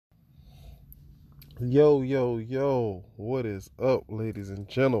Yo, yo, yo, what is up, ladies and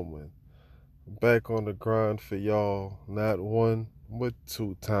gentlemen? Back on the grind for y'all, not one, but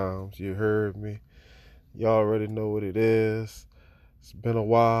two times. You heard me. Y'all already know what it is. It's been a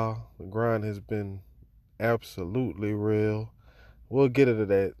while. The grind has been absolutely real. We'll get into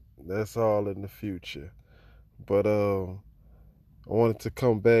that. That's all in the future. But I wanted to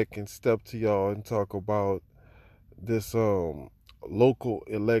come back and step to y'all and talk about this local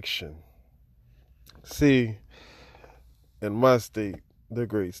election. See, in my state, the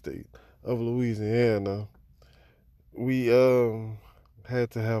great state of Louisiana, we had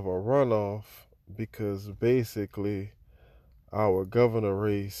to have a runoff because basically our governor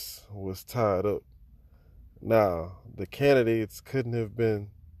race was tied up. Now, the candidates couldn't have been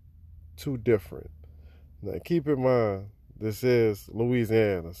too different. Now, keep in mind, this is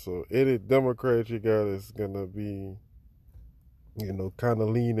Louisiana, so any Democrat you got is gonna be, kind of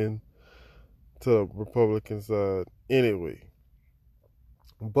leaning to the Republican side anyway.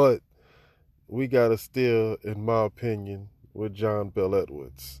 But we gotta still, in my opinion, with John Bell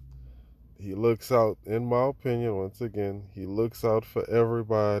Edwards. He looks out, in my opinion, once again, he looks out for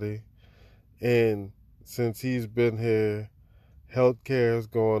everybody. And since he's been here, healthcare has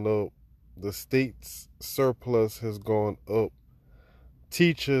gone up, the state's surplus has gone up,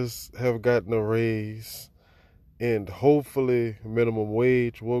 teachers have gotten a raise, and hopefully minimum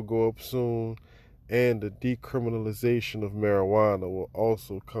wage will go up soon, and the decriminalization of marijuana will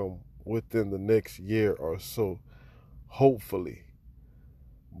also come within the next year or so, hopefully.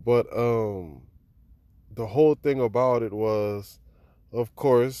 But the whole thing about it was, of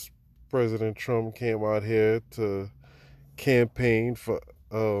course, President Trump came out here to campaign for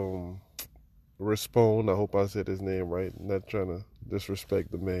Respond. I hope I said his name right. I'm not trying to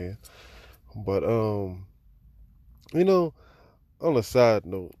disrespect the man. But you know, on a side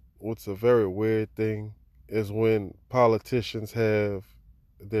note, what's a very weird thing is when politicians have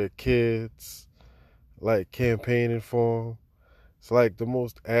their kids like campaigning for them. It's like the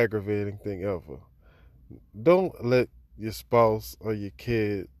most aggravating thing ever. Don't let your spouse or your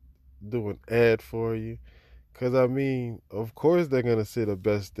kid do an ad for you. Cause I mean, of course they're gonna say the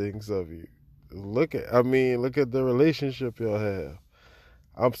best things of you. Look at the relationship y'all have.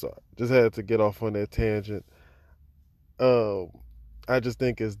 I'm sorry, just had to get off on that tangent. Um, I just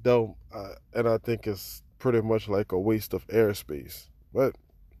think it's dumb, and I think it's pretty much like a waste of airspace. But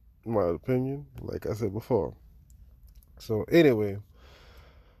in my opinion, like I said before. So anyway,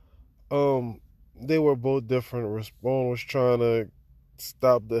 um, they were both different. Respond was trying to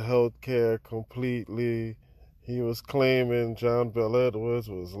stop the health care completely. He was claiming John Bell Edwards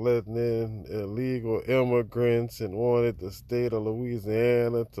was letting in illegal immigrants and wanted the state of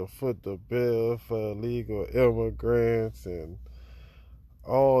Louisiana to foot the bill for illegal immigrants and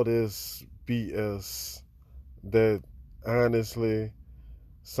all this BS that honestly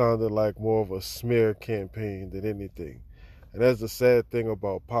sounded like more of a smear campaign than anything. And that's the sad thing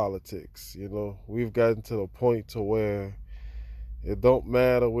about politics. We've gotten to the point to where it don't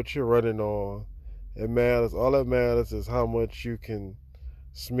matter what you're running on. It matters. All that matters is how much you can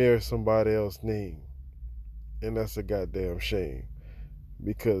smear somebody else's name, and that's a goddamn shame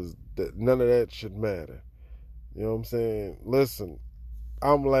because none of that should matter. You know what I'm saying? Listen,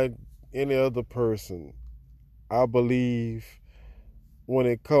 I'm like any other person. I believe when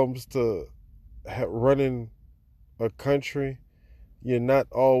it comes to running a country, you're not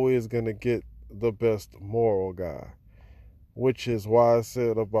always gonna get the best moral guy, which is why I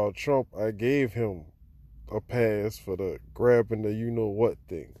said about Trump, I gave him a pass for the grabbing the you know what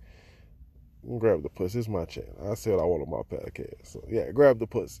thing. Grab the pussy. It's my channel. I said I want on my podcast. So yeah, grab the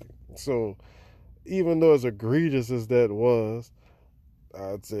pussy. So even though as egregious as that was,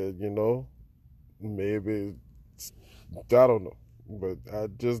 I said, maybe I don't know. But I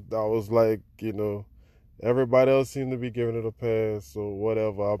was like, everybody else seemed to be giving it a pass, so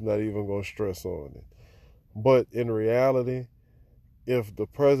whatever. I'm not even gonna stress on it. But in reality, if the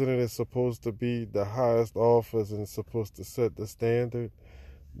president is supposed to be the highest office and is supposed to set the standard,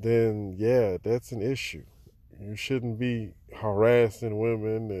 then yeah, that's an issue. You shouldn't be harassing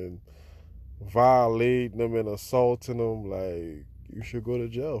women and violating them and assaulting them. Like, you should go to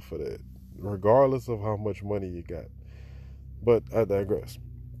jail for that, regardless of how much money you got. But I digress.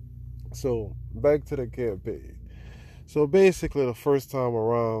 So, back to the campaign. So, basically, the first time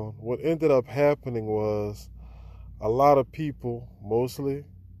around, what ended up happening was a lot of people, mostly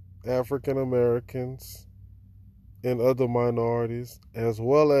African Americans and other minorities, as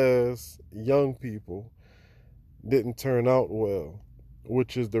well as young people, didn't turn out well,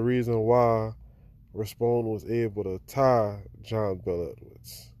 which is the reason why Respond was able to tie John Bell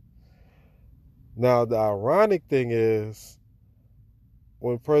Edwards. Now, the ironic thing is,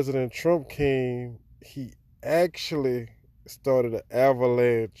 when President Trump came, he actually started an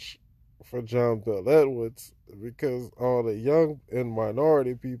avalanche for John Bell Edwards because all the young and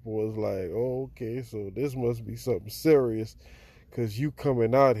minority people was like, oh, okay, so this must be something serious because you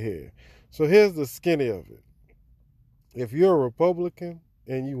coming out here. So here's the skinny of it. If you're a Republican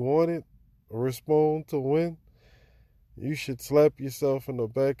and you wanted Respond to win, you should slap yourself in the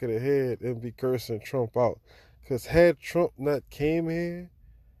back of the head and be cursing Trump out. Because had Trump not came here,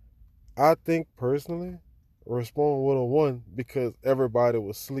 I think personally, Respond would have won because everybody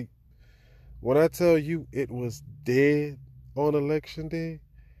was asleep. When I tell you it was dead on election day,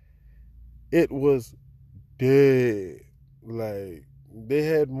 it was dead. Like, they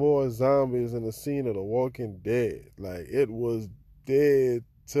had more zombies in the scene of The Walking Dead. Like, it was dead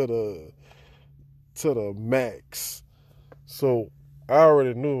to the max. So I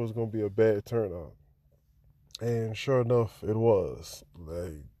already knew it was gonna be a bad turnout. And sure enough, it was.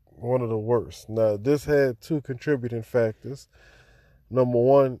 Like, one of the worst. Now, this had two contributing factors. Number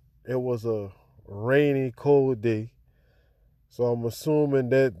one, it was a rainy, cold day. So I'm assuming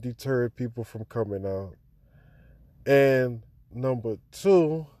that deterred people from coming out. And number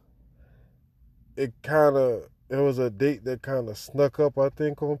two, it was a date that kind of snuck up, I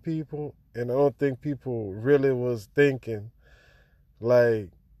think, on people. And I don't think people really was thinking, like,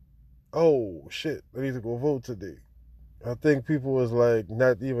 oh shit, I need to go vote today. I think people was like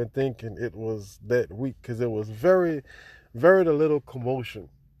not even thinking it was that week because there was very, very little commotion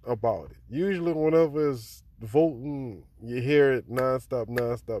about it. Usually, whenever it's voting, you hear it nonstop,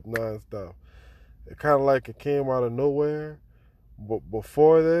 nonstop, nonstop. It kind of like it came out of nowhere. But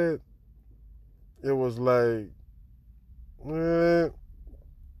before that, it was like, eh,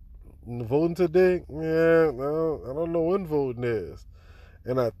 voting today? Yeah, no, I don't know when voting is.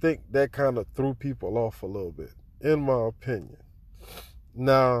 And I think that kind of threw people off a little bit, in my opinion.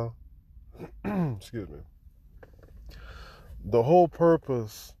 Now, excuse me, the whole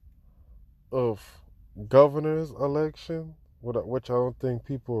purpose of governor's election, which I don't think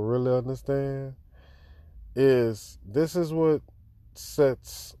people really understand, is this is what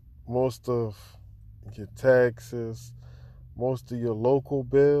sets most of your taxes, most of your local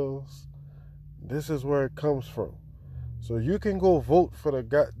bills. This is where it comes from. So you can go vote for the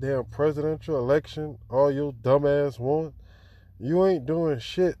goddamn presidential election all your dumbass want. You ain't doing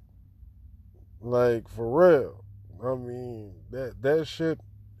shit. Like, for real. I mean, that shit,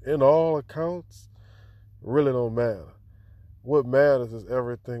 in all accounts, really don't matter. What matters is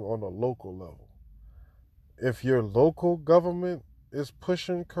everything on the local level. If your local government is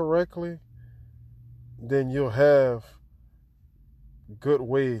pushing correctly, then you'll have good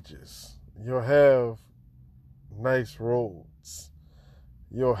wages. You'll have nice roads.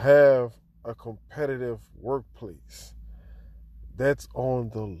 You'll have a competitive workplace. That's on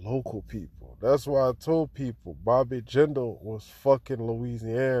the local people. That's why I told people Bobby Jindal was fucking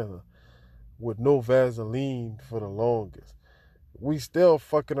Louisiana with no Vaseline for the longest. We still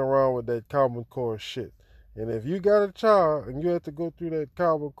fucking around with that Common Core shit. And if you got a child and you have to go through that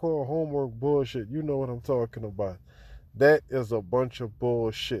Common Core homework bullshit, you know what I'm talking about. That is a bunch of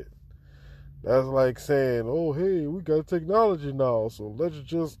bullshit. That's like saying, oh, hey, we got technology now, so let's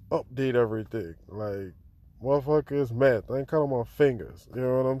just update everything. Like, motherfucker, it's math. I ain't counting my fingers. You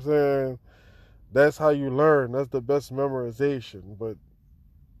know what I'm saying? That's how you learn. That's the best memorization. But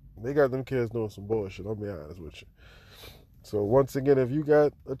they got them kids doing some bullshit. I'll be honest with you. So once again, if you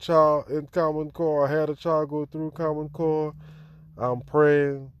got a child in Common Core or had a child go through Common Core, I'm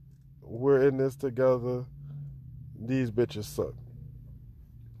praying we're in this together. These bitches suck.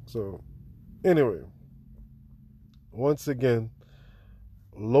 So anyway, once again,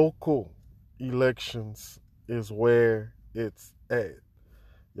 local elections is where it's at.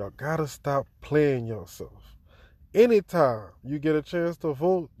 Y'all gotta stop playing yourself. Anytime you get a chance to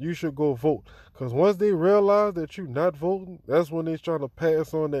vote, you should go vote. Because once they realize that you're not voting, that's when they're trying to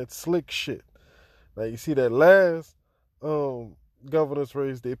pass on that slick shit. Now, you see that last governor's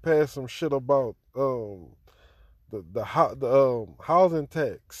race, they passed some shit about the housing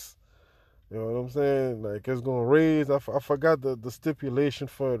tax. You know what I'm saying? Like, it's going to raise. I forgot the stipulation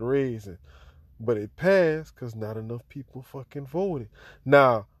for it raising. But it passed because not enough people fucking voted.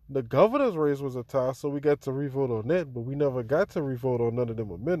 Now, the governor's race was a tie, so we got to revote on that, but we never got to revote on none of them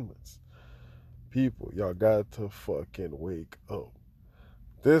amendments. People, y'all got to fucking wake up.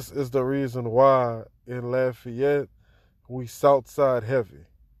 This is the reason why in Lafayette we Southside heavy.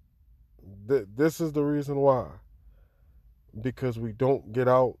 This is the reason why. Because we don't get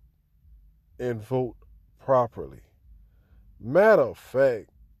out and vote properly. Matter of fact,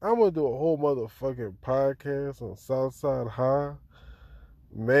 I'm gonna do a whole motherfucking podcast on Southside High.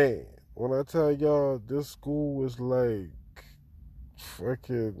 Man, when I tell y'all this school is like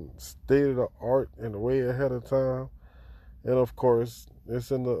fucking state of the art and way ahead of time. And of course,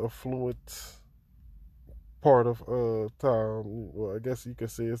 it's in the affluent part of town. Well, I guess you could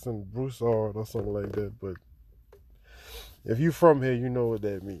say it's in Broussard or something like that. But if you from here, you know what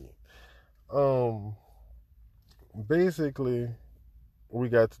that means. Um, basically, we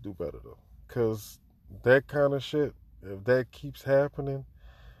got to do better though, cause that kind of shit, if that keeps happening,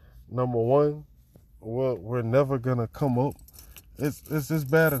 number one, we're never gonna come up. It's just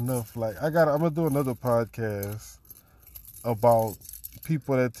bad enough. Like I'm gonna do another podcast about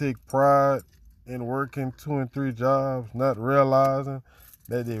people that take pride in working 2 and 3 jobs, not realizing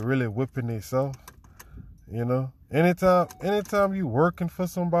that they really whipping themselves. You know, anytime you working for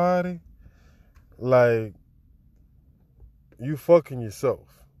somebody, like you fucking yourself.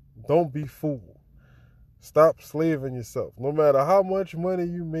 Don't be fooled. Stop slaving yourself. No matter how much money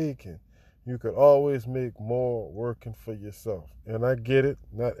you making, you could always make more working for yourself. And I get it.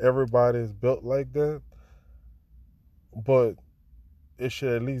 Not everybody is built like that. But it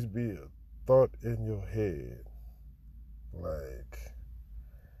should at least be a thought in your head. Like,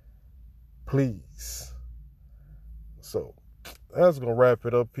 please. So, that's going to wrap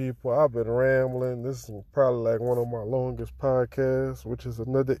it up, people. I've been rambling. This is probably like one of my longest podcasts, which is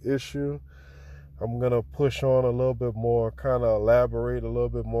another issue. I'm going to push on a little bit more, kind of elaborate a little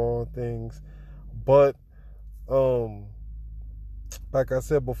bit more on things. But, like I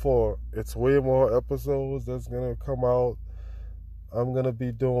said before, it's way more episodes that's going to come out. I'm going to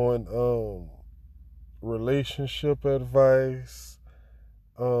be doing relationship advice,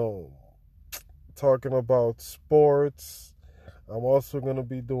 talking about sports. I'm also going to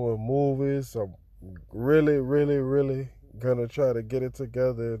be doing movies. I'm really, really, really going to try to get it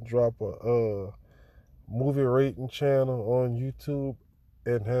together and drop a movie rating channel on YouTube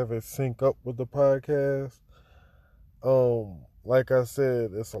and have it sync up with the podcast. Like I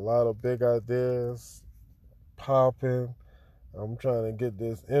said, it's a lot of big ideas popping. I'm trying to get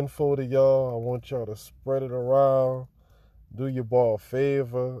this info to y'all. I want y'all to spread it around. Do your boy a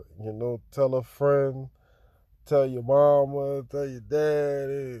favor. You know, tell a friend. Tell your mama. Tell your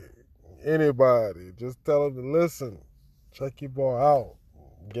daddy. Anybody. Just tell them to listen. Check your boy out.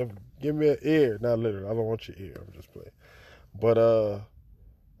 Give me an ear. Not literally. I don't want your ear. I'm just playing. But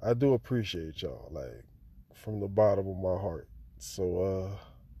I do appreciate y'all. Like, from the bottom of my heart. So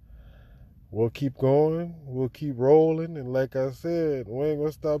we'll keep going. We'll keep rolling. And like I said, we ain't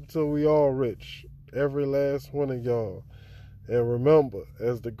going to stop till we all rich. Every last one of y'all. And remember,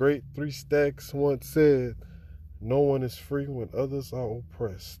 as the great Three Stacks once said, no one is free when others are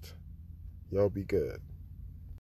oppressed. Y'all be good.